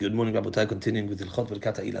Good morning, Rabotai. Continuing with Hilchot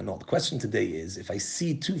Bircat Hailanot. The question today is, if I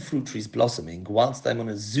see two fruit trees blossoming whilst I'm on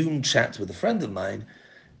a Zoom chat with a friend of mine,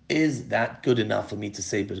 is that good enough for me to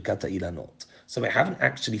say Bircat Hailanot? So I haven't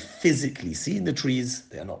actually physically seen the trees,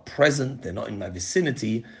 they are not present, they're not in my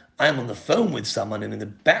vicinity. I'm on the phone with someone, and in the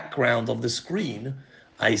background of the screen,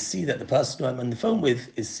 I see that the person who I'm on the phone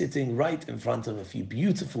with is sitting right in front of a few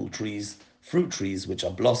beautiful trees, fruit trees, which are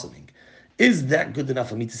blossoming. Is that good enough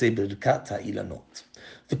for me to say Bircat Hailanot?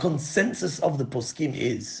 The consensus of the poskim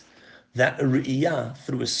is that a re'iyah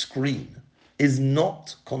through a screen is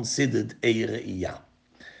not considered a re'iyah.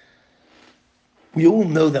 We all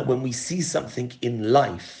know that when we see something in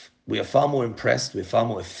life, we are far more impressed, we're far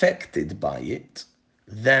more affected by it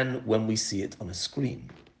than when we see it on a screen.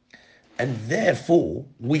 And therefore,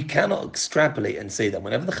 we cannot extrapolate and say that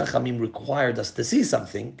whenever the Chachamim required us to see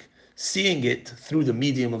something, seeing it through the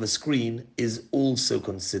medium of a screen is also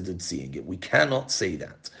considered seeing it. We cannot say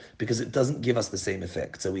that because it doesn't give us the same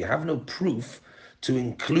effect. So we have no proof to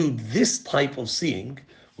include this type of seeing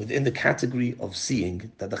within the category of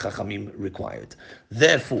seeing that the Chachamim required.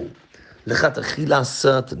 Therefore, lechatachila,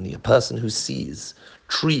 certainly a person who sees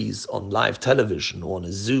trees on live television or on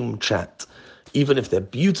a Zoom chat, even if they're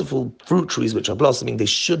beautiful fruit trees which are blossoming, they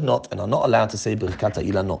should not and are not allowed to say Bircat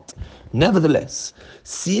Hailanot. Nevertheless,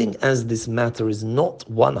 seeing as this matter is not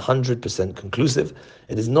 100% conclusive,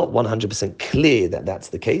 it is not 100% clear that that's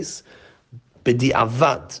the case,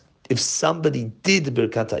 b'di'avad, if somebody did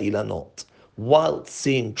Bircat Hailanot while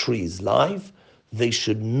seeing trees live, they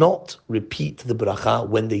should not repeat the bracha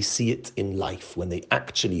when they see it in life. When they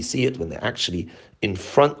actually see it, when they're actually in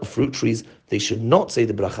front of fruit trees, they should not say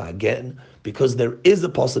the bracha again, because there is a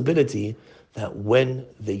possibility that when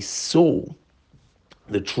they saw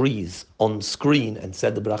the trees on screen and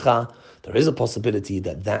said the bracha, there is a possibility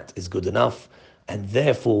that that is good enough, and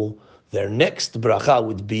therefore their next bracha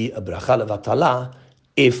would be a bracha levatala.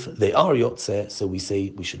 If they are yotzeh, so we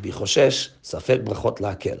say we should be choshesh, safek brachot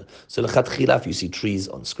lakel. So lechatchila, if you see trees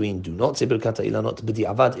on screen, do not say Birkat Hailanot.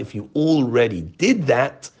 B'di'avad, if you already did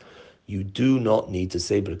that, you do not need to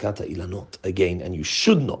say Birkat Hailanot again, and you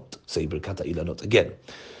should not say Birkat Hailanot again.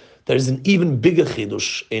 There is an even bigger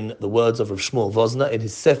chidush in the words of Rav Shmuel Vozna in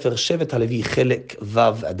his Sefer Shevet HaLevi Chelek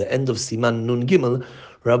Vav at the end of Siman Nun Gimel.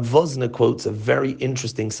 Rav Vozna quotes a very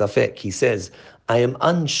interesting safek. He says, I am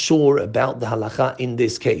unsure about the halacha in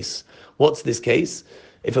this case. What's this case?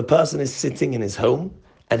 If a person is sitting in his home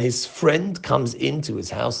and his friend comes into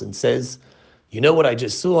his house and says, you know what I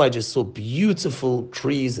just saw? I just saw beautiful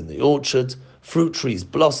trees in the orchard, fruit trees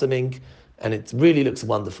blossoming, and it really looks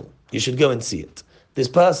wonderful. You should go and see it. This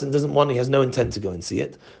person he has no intent to go and see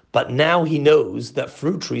it, but now he knows that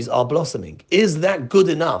fruit trees are blossoming. Is that good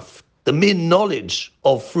enough? The mere knowledge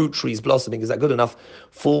of fruit trees blossoming, is that good enough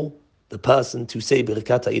for the person to say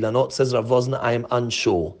Birkat Hailanot? Says Rav Vozna, I am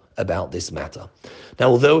unsure about this matter. Now,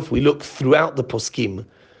 although if we look throughout the poskim,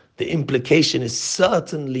 the implication is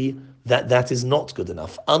certainly that that is not good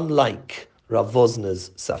enough, unlike Rav Vozna's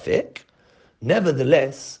safek.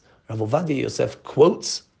 Nevertheless, Rav Ovadia Yosef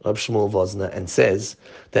quotes Rav Shmuel Vozna and says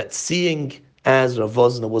that seeing as Rav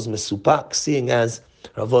Vozna was mesupak, seeing as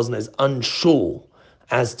Rav Vozna is unsure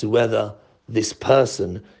as to whether this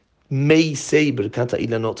person may say Birkat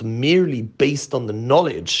Hailanot merely based on the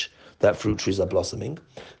knowledge that fruit trees are blossoming.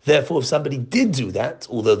 Therefore, if somebody did do that,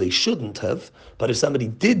 although they shouldn't have, but if somebody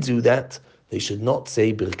did do that, they should not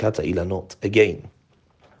say Birkat Hailanot again.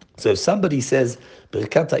 So if somebody says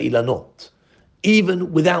Birkat Hailanot,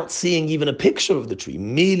 even without seeing even a picture of the tree,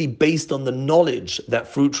 merely based on the knowledge that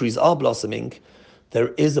fruit trees are blossoming, there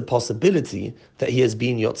is a possibility that he has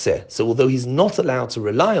been yotzeh. So although he's not allowed to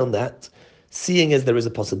rely on that, seeing as there is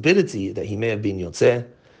a possibility that he may have been yotzeh,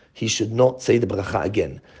 he should not say the bracha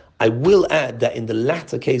again. I will add that in the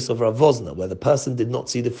latter case of Rav Vozna, where the person did not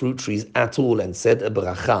see the fruit trees at all and said a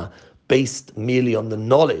bracha based merely on the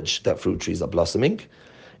knowledge that fruit trees are blossoming,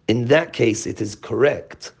 in that case it is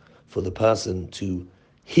correct for the person to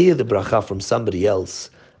hear the bracha from somebody else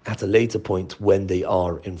at a later point when they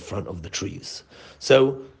are in front of the trees.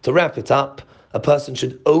 So, to wrap it up, a person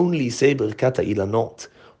should only say Birkat Hailanot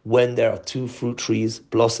when there are two fruit trees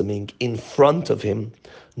blossoming in front of him,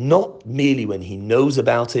 not merely when he knows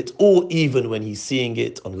about it, or even when he's seeing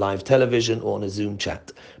it on live television or on a Zoom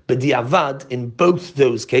chat. B'di'avad, in both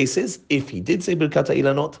those cases, if he did say Birkat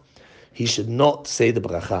Hailanot, he should not say the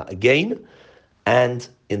bracha again. And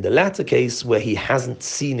in the latter case, where he hasn't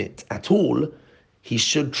seen it at all, he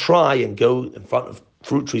should try and go in front of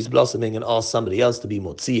fruit trees blossoming and ask somebody else to be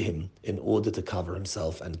motzi him in order to cover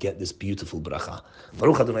himself and get this beautiful bracha.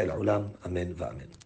 Baruch Adonai La'olam. Amen va'amen.